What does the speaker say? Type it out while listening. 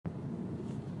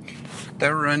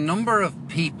There are a number of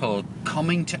people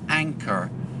coming to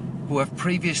Anchor who have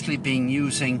previously been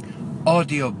using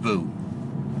Audioboo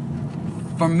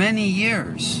for many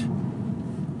years.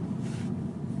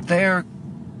 They're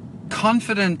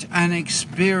confident and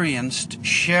experienced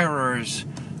sharers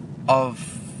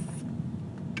of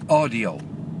audio,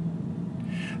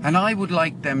 and I would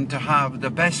like them to have the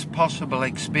best possible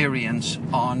experience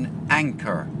on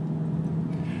Anchor.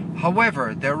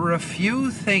 However, there are a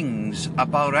few things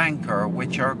about Anchor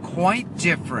which are quite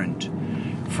different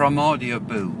from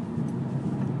Audioboo.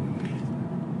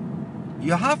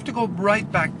 You have to go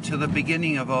right back to the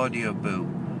beginning of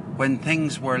Audioboo, when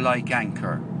things were like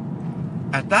Anchor.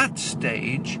 At that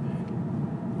stage,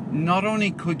 not only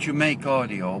could you make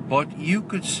audio, but you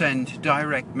could send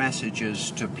direct messages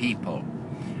to people.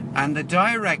 And the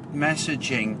direct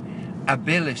messaging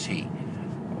ability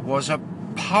was a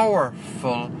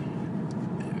powerful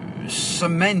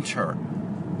cementer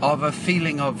of a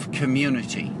feeling of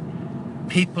community.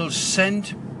 People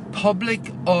sent public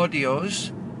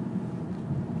audios,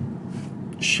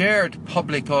 shared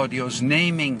public audios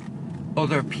naming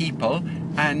other people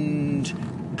and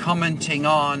commenting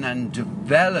on and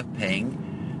developing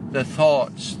the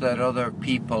thoughts that other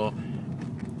people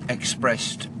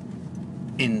expressed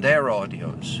in their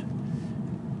audios,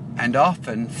 and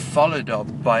often followed up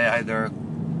by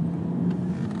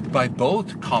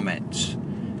both comments,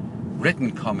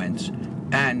 written comments,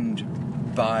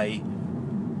 and by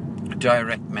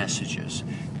direct messages.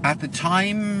 At the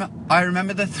time, I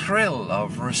remember the thrill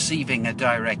of receiving a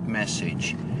direct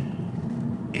message.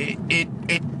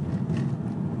 It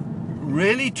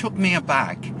really took me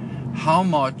aback how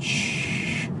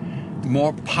much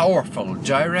more powerful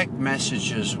direct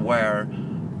messages were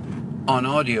on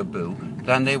Audioboo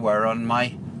than they were on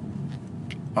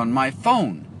my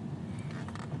phone.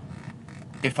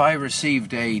 If I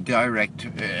received a direct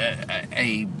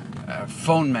a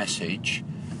phone message,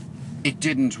 it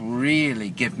didn't really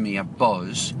give me a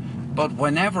buzz, but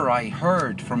whenever I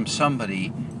heard from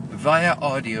somebody via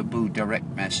Audioboo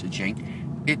direct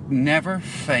messaging, it never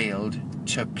failed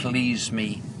to please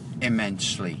me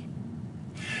immensely.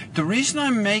 The reason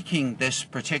I'm making this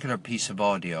particular piece of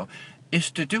audio is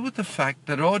to do with the fact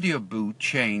that Audioboo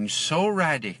changed so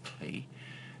radically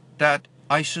that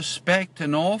I suspect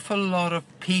an awful lot of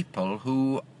people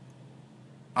who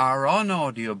are on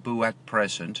Audioboo at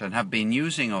present and have been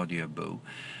using Audioboo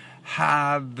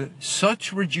have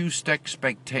such reduced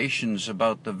expectations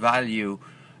about the value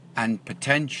and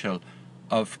potential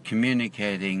of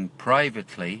communicating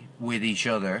privately with each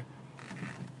other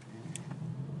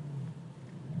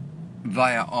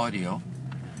via audio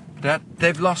that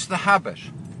they've lost the habit.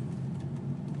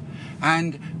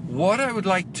 And what I would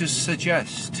like to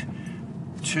suggest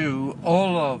to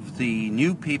all of the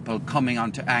new people coming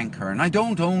onto Anchor, and I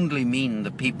don't only mean the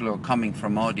people who are coming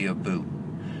from Audioboo,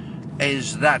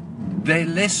 is that they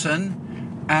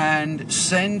listen and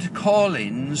send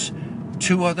call-ins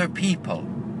to other people.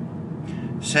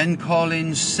 Send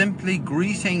call-ins simply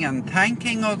greeting and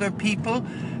thanking other people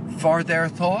for their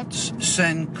thoughts.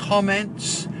 Send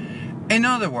comments. In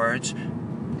other words,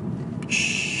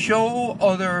 show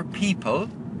other people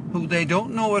who they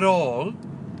don't know at all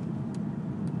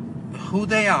who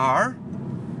they are,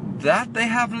 that they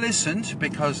have listened,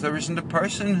 because there isn't a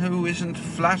person who isn't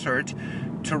flattered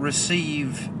to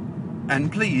receive and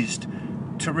pleased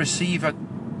to receive a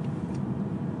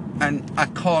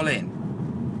call-in.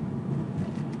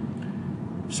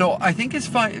 So I think it's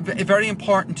very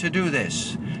important to do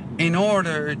this in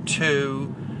order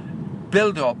to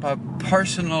build up a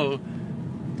personal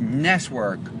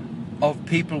network of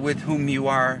people with whom you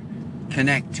are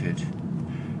connected.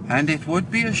 And it would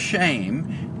be a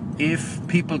shame if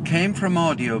people came from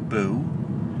Audioboo,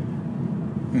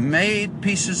 made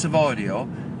pieces of audio,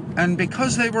 and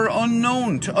because they were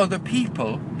unknown to other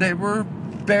people, they were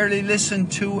barely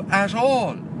listened to at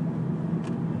all.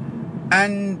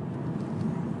 And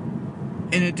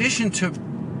in addition to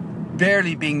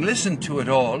barely being listened to at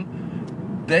all,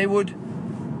 they would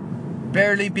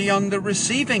barely be on the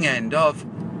receiving end of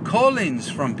call-ins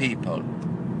from people.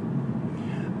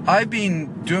 I've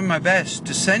been doing my best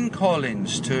to send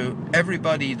call-ins to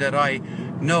everybody that I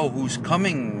know who has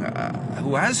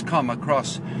come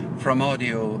across from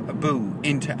Audioboo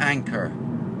into Anchor.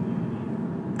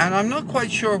 And I'm not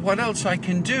quite sure what else I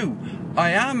can do.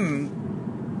 I am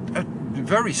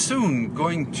very soon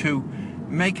going to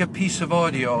make a piece of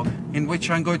audio in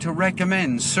which I'm going to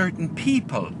recommend certain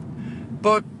people.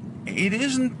 But it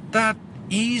isn't that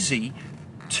easy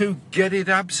to get it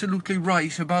absolutely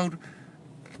right about,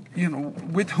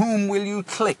 with whom will you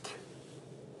click?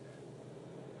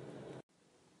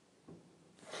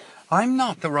 I'm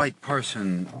not the right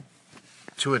person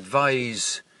to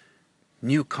advise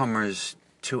newcomers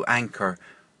to Anchor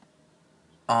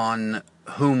on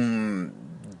whom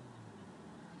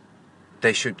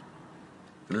they should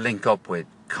link up with,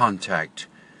 contact,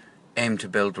 aim to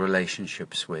build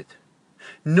relationships with.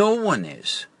 No one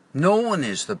is. No one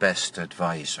is the best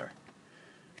advisor.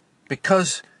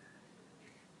 Because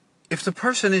if the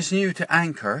person is new to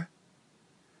Anchor,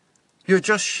 you're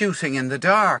just shooting in the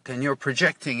dark and you're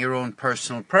projecting your own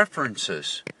personal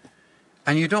preferences.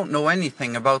 And you don't know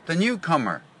anything about the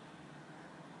newcomer.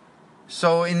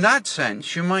 So in that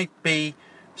sense, you might be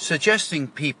suggesting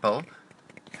people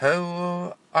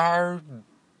who are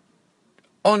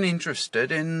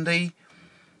uninterested in the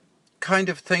kind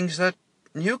of things that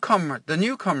the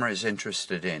newcomer is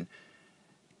interested in.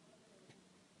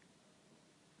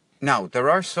 Now,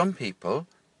 there are some people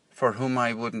for whom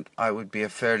I might be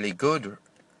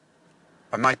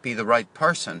the right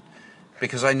person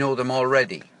because I know them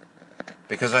already,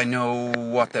 because I know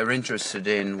what they're interested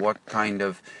in, what kind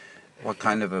of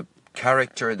a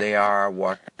character they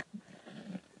are,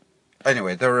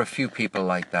 anyway, there are a few people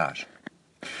like that.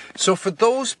 So for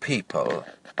those people,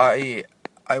 I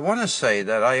want to say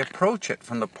that I approach it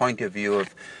from the point of view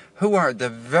of who are the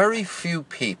very few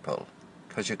people,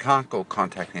 because you can't go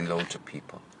contacting loads of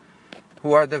people,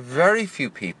 who are the very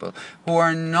few people who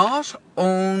are not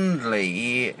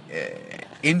only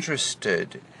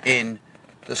interested in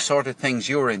the sort of things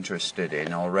you're interested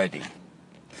in already,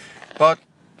 but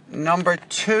number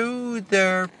two,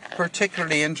 they're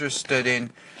particularly interested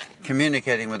in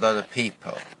communicating with other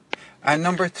people. And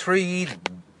number three,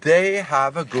 they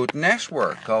have a good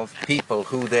network of people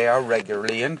who they are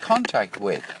regularly in contact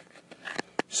with.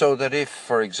 So that if,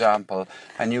 for example,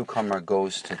 a newcomer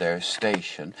goes to their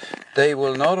station, they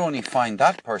will not only find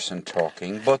that person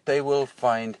talking, but they will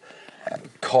find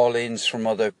call-ins from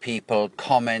other people,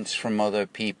 comments from other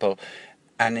people,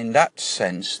 and in that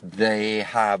sense, they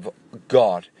have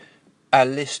got a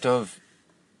list of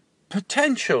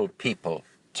potential people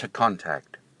to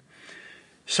contact.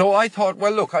 So I thought,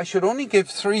 well, look, I should only give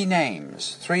three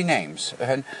names,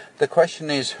 and the question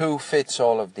is, who fits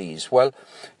all of these? Well,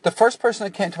 the first person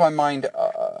that came to my mind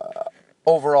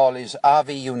overall is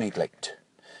Avi Uniglicht.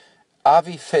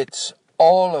 Avi fits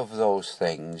all of those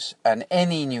things, and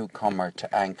any newcomer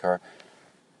to Anchor,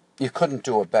 you couldn't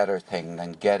do a better thing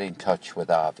than get in touch with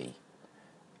Avi.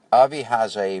 Avi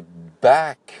has a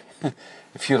back,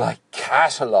 if you like,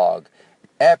 catalogue,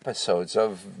 episodes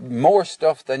of more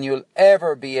stuff than you'll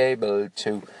ever be able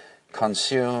to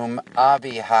consume.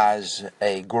 Avi has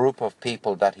a group of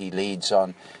people that he leads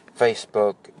on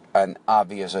Facebook, and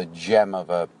Avi is a gem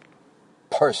of a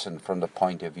person from the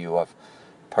point of view of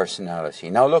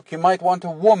personality. Now look, you might want a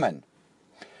woman,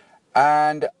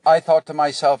 and I thought to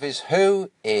myself, who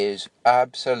is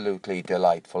absolutely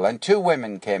delightful, and two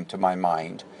women came to my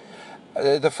mind.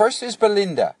 The first is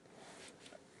Belinda.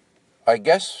 I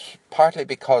guess partly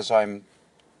because I'm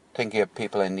thinking of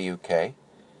people in the UK,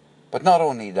 but not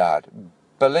only that.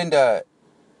 Belinda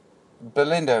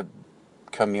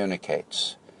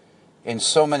communicates in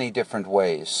so many different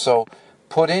ways. So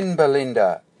put in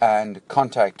Belinda and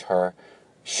contact her.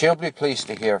 She'll be pleased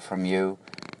to hear from you,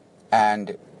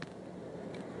 and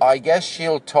I guess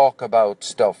she'll talk about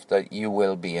stuff that you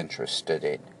will be interested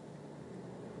in.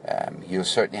 You'll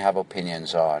certainly have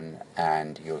opinions on,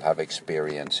 and you'll have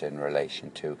experience in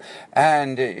relation to.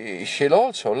 And she'll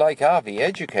also, like Avi,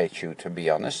 educate you, to be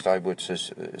honest, I would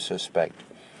suspect.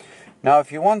 Now,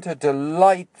 if you want a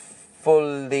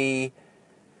delightfully...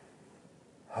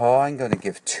 I'm going to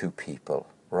give two people,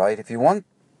 right? If you want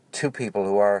two people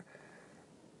who are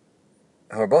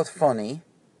both funny,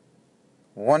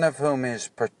 one of whom is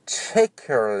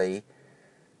particularly,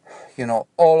 all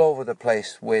over the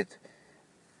place with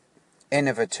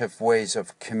innovative ways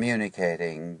of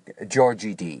communicating,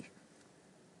 Georgie D.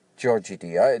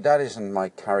 That isn't my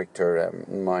character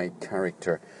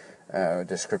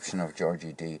description of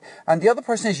Georgie D. And the other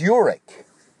person is Yurick,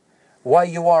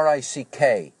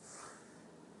 Yurick.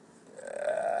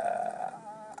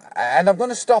 And I'm going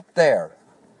to stop there.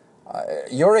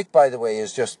 Yurick, by the way,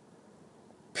 is just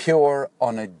pure,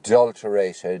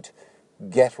 unadulterated,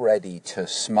 get ready to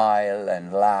smile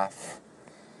and laugh.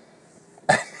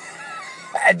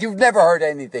 And you've never heard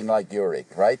anything like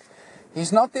Yurick, right?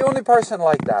 He's not the only person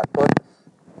like that,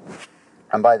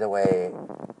 and by the way,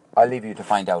 I'll leave you to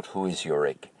find out who is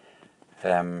Yurick.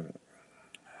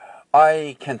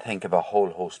 I can think of a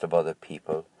whole host of other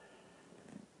people.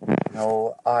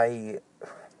 I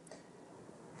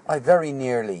very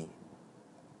nearly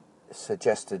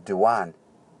suggested Duane,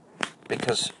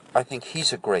 because I think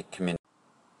he's a great communicator.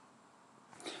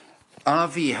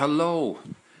 Avi, hello.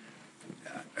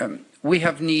 We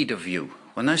have need of you.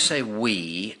 When I say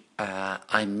we,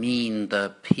 I mean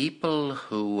the people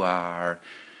who are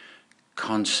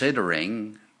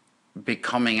considering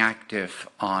becoming active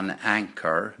on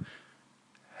Anchor,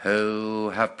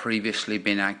 who have previously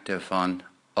been active on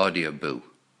Audioboo.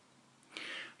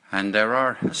 And there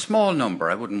are a small number,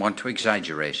 I wouldn't want to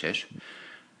exaggerate it,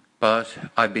 but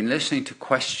I've been listening to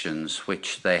questions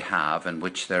which they have and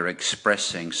which they're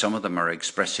expressing. Some of them are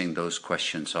expressing those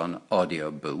questions on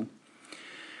Audioboo.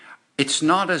 It's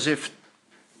not as if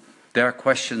there are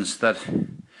questions that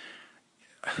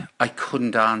I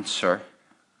couldn't answer,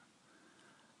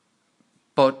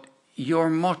 but you're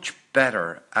much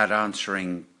better at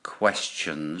answering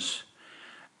questions,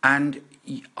 and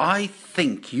I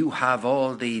think you have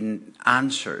all the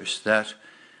answers that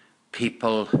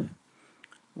people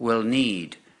will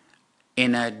need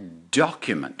in a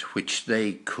document which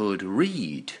they could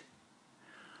read.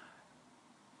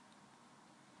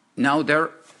 Now,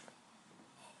 they're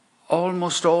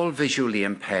almost all visually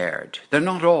impaired. They're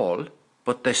not all,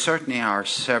 but they certainly are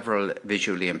several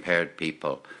visually impaired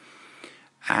people.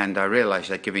 And I realise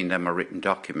that giving them a written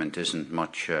document isn't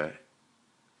much.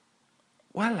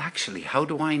 Well, actually, how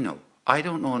do I know? I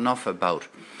don't know enough about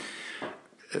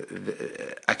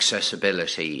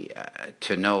accessibility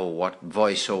to know what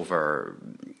VoiceOver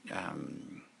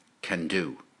can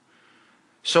do.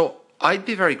 So I'd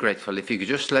be very grateful if you could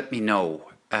just let me know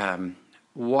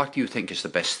what you think is the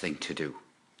best thing to do.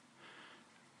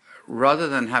 Rather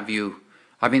than have you,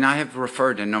 I mean, I have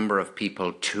referred a number of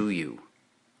people to you,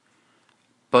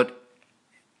 but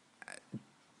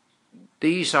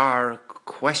these are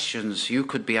questions, you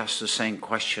could be asked the same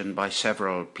question by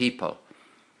several people,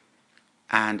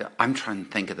 and I'm trying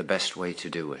to think of the best way to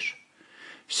do it.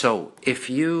 So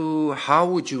how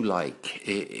would you like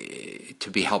to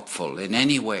be helpful in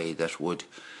any way that would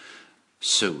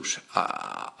suit?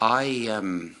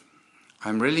 I'm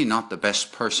really not the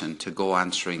best person to go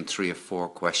answering 3 or 4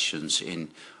 questions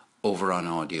over on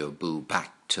Audioboo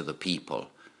back to the people.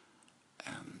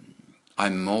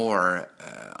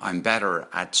 I'm better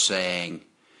at saying,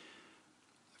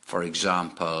 for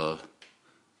example,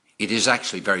 it is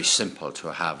actually very simple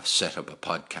to have set up a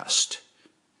podcast.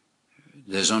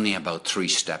 There's only about 3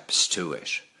 steps to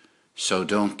it. So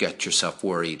don't get yourself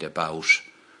worried about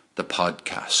the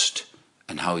podcast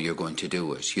and how you're going to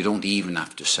do it. You don't even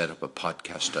have to set up a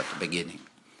podcast at the beginning.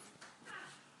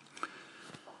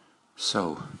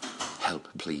 So, help,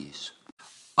 please.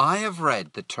 I have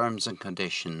read the terms and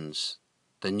conditions,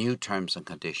 the new terms and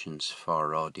conditions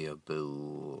for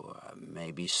Audioboo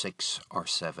maybe 6 or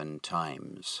 7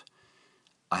 times.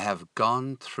 I have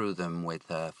gone through them with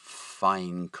a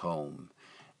fine comb.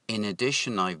 In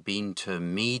addition, I've been to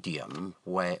Medium,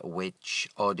 which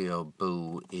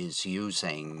Audioboo is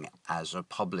using as a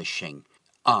publishing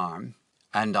arm,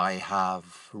 and I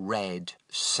have read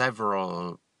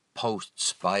several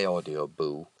posts by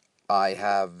Audioboo. I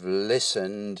have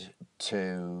listened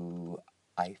to,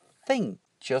 I think,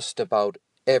 just about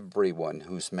everyone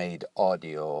who's made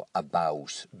audio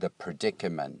about the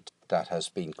predicament that has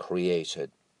been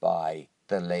created by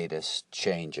the latest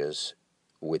changes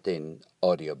within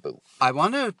Audioboo. I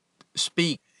want to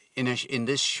speak in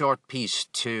this short piece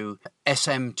to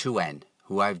SM2N,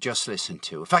 who I've just listened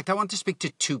to. In fact, I want to speak to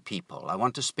 2 people. I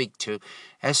want to speak to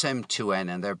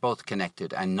SM2N, and they're both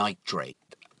connected, and Nitrate.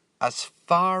 As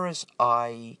far as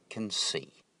I can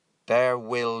see, there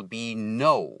will be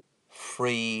no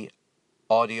free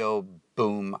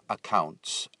Audioboom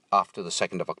accounts after the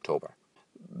 2nd of October.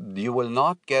 You will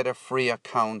not get a free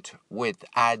account with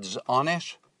ads on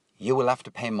it. You will have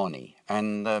to pay money,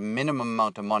 and the minimum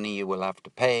amount of money you will have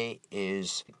to pay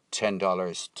is $10,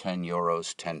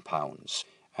 €10, £10,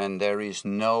 and there is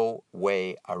no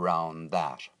way around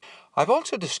that. I've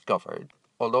also discovered,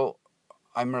 although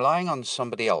I'm relying on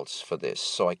somebody else for this,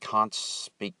 so I can't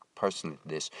speak personally to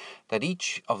this, that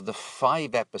each of the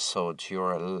 5 episodes you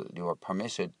are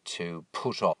permitted to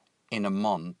put up in a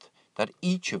month, that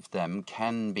each of them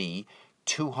can be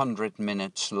 200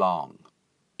 minutes long.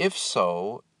 If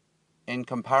so, in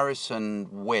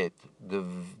comparison with the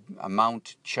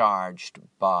amount charged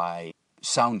by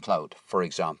SoundCloud, for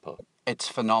example, it's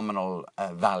phenomenal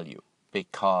value,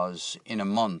 because in a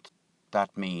month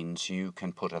that means you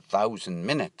can put 1,000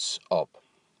 minutes up.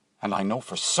 And I know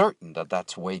for certain that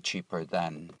that's way cheaper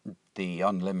than the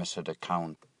unlimited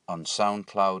account on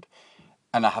SoundCloud.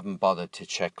 And I haven't bothered to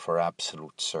check for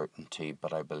absolute certainty,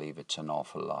 but I believe it's an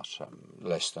awful lot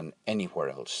less than anywhere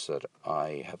else that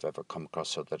I have ever come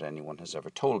across or that anyone has ever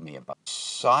told me about.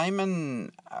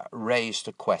 Simon raised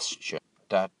a question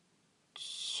that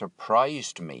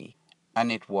surprised me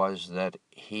and it was that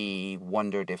he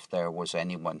wondered if there was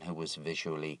anyone who was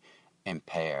visually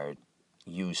impaired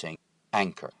using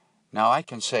Anchor. Now, I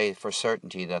can say for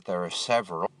certainty that there are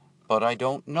several, but I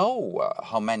don't know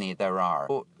how many there are.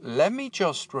 So let me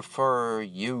just refer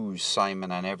you,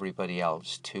 Simon, and everybody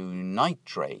else to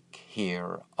Nightdrake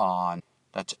here on,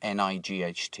 that's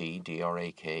NIGHTDRAKE,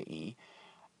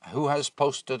 who has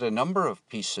posted a number of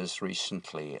pieces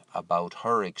recently about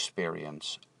her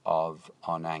experience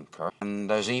on Anchor. And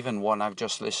there's even one I've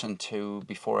just listened to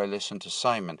before I listened to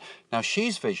Simon. Now,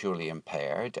 she's visually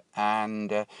impaired,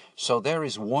 and so there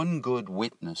is one good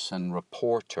witness and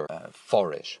reporter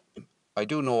for it. I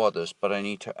do know others, but I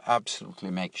need to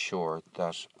absolutely make sure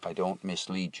that I don't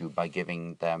mislead you by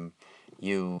giving them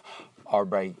you, or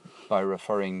by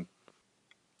referring,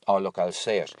 oh look, I'll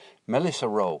say it, Melissa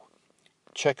Rowe.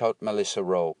 Check out Melissa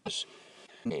Rowe.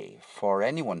 For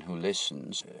anyone who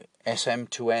listens,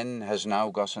 SM2N has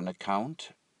now got an account,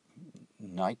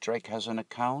 Nightdrake has an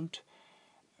account,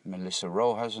 Melissa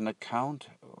Rowe has an account,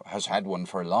 has had one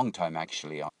for a long time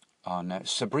actually.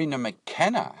 Sabrina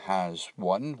McKenna has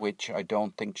one, which I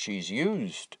don't think she's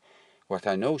used. What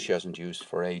I know she hasn't used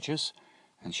for ages,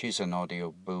 and she's an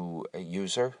Audioboo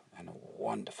user, and a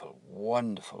wonderful,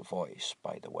 wonderful voice,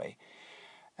 by the way.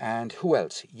 And who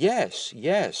else? Yes,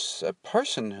 a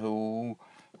person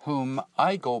whom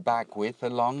I go back with a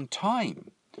long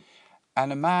time,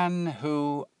 and a man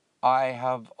who I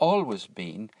have always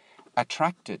been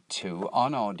attracted to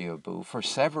on Audioboo for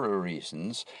several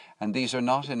reasons, and these are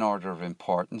not in order of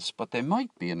importance, but they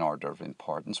might be in order of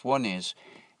importance. One is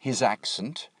his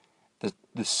accent,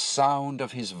 the sound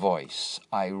of his voice.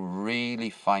 I really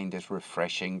find it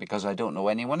refreshing because I don't know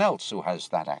anyone else who has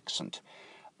that accent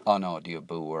on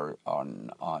Audioboo or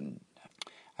on.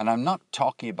 And I'm not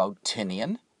talking about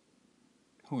Tinian,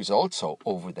 who's also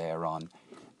over there on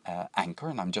Anchor,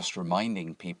 and I'm just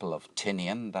reminding people of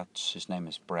Tinian. That's his name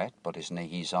is Brett, but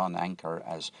he's on Anchor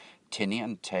as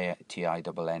Tinian,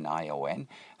 Tinnnion, and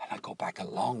I go back a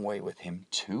long way with him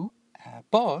too.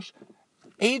 But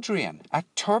Adrian at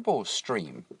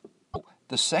TurboStream.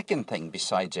 The second thing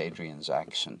besides Adrian's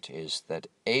accent is that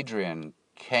Adrian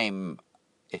came,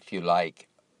 if you like,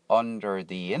 under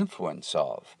the influence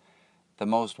of the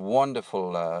most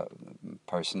wonderful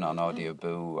person on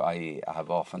Audioboo, I have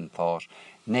often thought,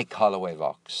 Nick Holloway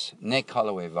Vox. Nick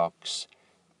Holloway Vox,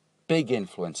 big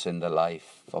influence in the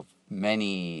life of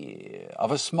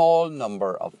a small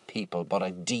number of people, but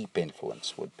a deep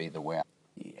influence would be the way.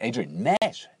 Adrian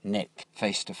met Nick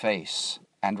face to face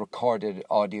and recorded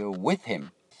audio with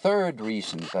him. Third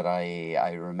reason that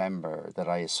I remember, that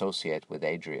I associate with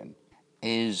Adrian,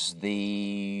 is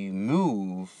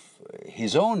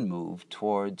his own move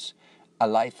towards a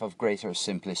life of greater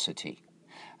simplicity.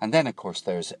 And then, of course,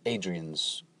 there's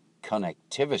Adrian's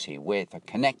connection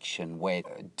with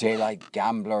Daylight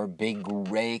Gambler, Big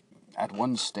Rake at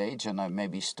one stage, and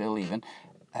maybe still even,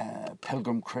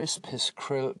 Pilgrim Chris, Piss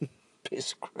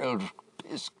Crildrum.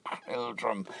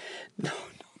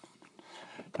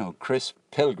 No, Chris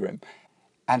Pilgrim.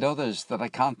 And others that I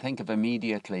can't think of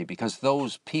immediately, because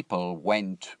those people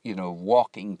went,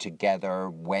 walking together,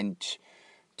 went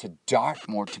to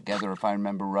Dartmoor together, if I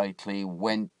remember rightly,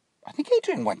 I think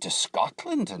Adrian went to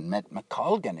Scotland and met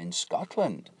McColgan in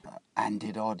Scotland and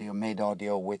made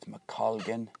audio with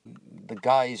McColgan. The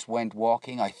guys went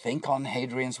walking, I think, on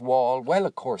Hadrian's Wall. Well,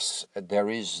 of course, there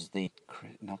is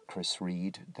not Chris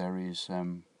Reed, there is,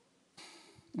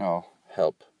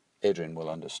 help. Adrian will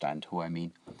understand who I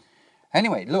mean.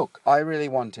 Anyway, look, I really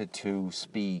wanted to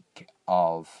speak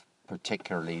of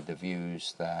particularly the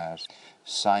views that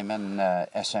Simon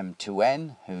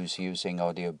SM2N, who's using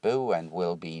Audioboo and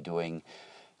will be doing,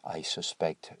 I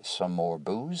suspect, some more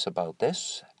boos about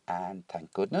this, and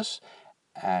thank goodness,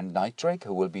 and Nightdrake,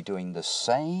 who will be doing the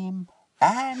same,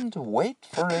 and wait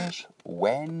for it,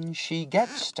 when she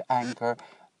gets to Anchor,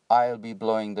 I'll be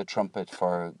blowing the trumpet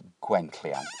for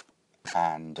Gwenllian.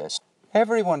 And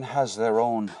everyone has their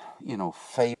own,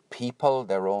 favorite people,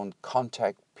 their own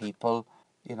contact people.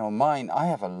 Mine, I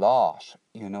have a lot,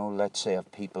 let's say,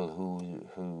 of people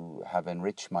who have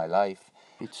enriched my life.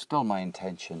 It's still my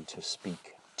intention to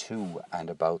speak to and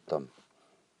about them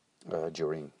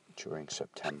during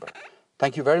September.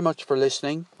 Thank you very much for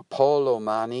listening. Paul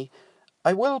O'Mahony.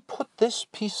 I will put this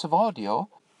piece of audio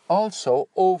also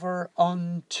over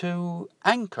onto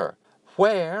Anchor,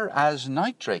 where, as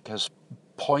Nightdrake has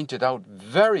pointed out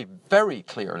very, very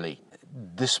clearly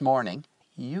this morning,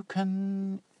 you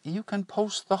can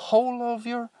post the whole of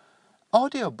your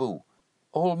Audioboo,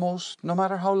 almost no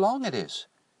matter how long it is,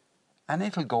 and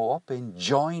it'll go up in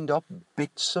joined up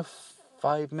bits of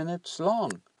 5 minutes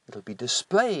long. It'll be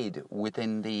displayed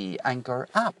within the Anchor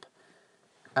app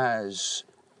as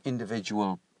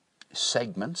individual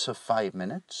segments of 5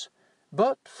 minutes,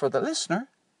 but for the listener,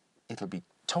 it'll be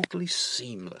totally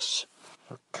seamless.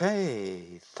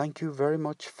 Okay, thank you very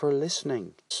much for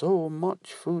listening. So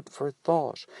much food for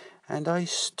thought, and I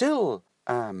still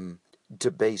am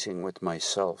debating with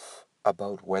myself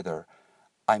about whether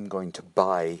I'm going to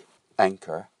buy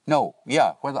Anchor.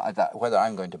 Whether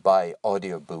I'm going to buy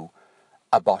Audioboo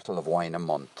a bottle of wine a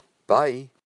month. Bye.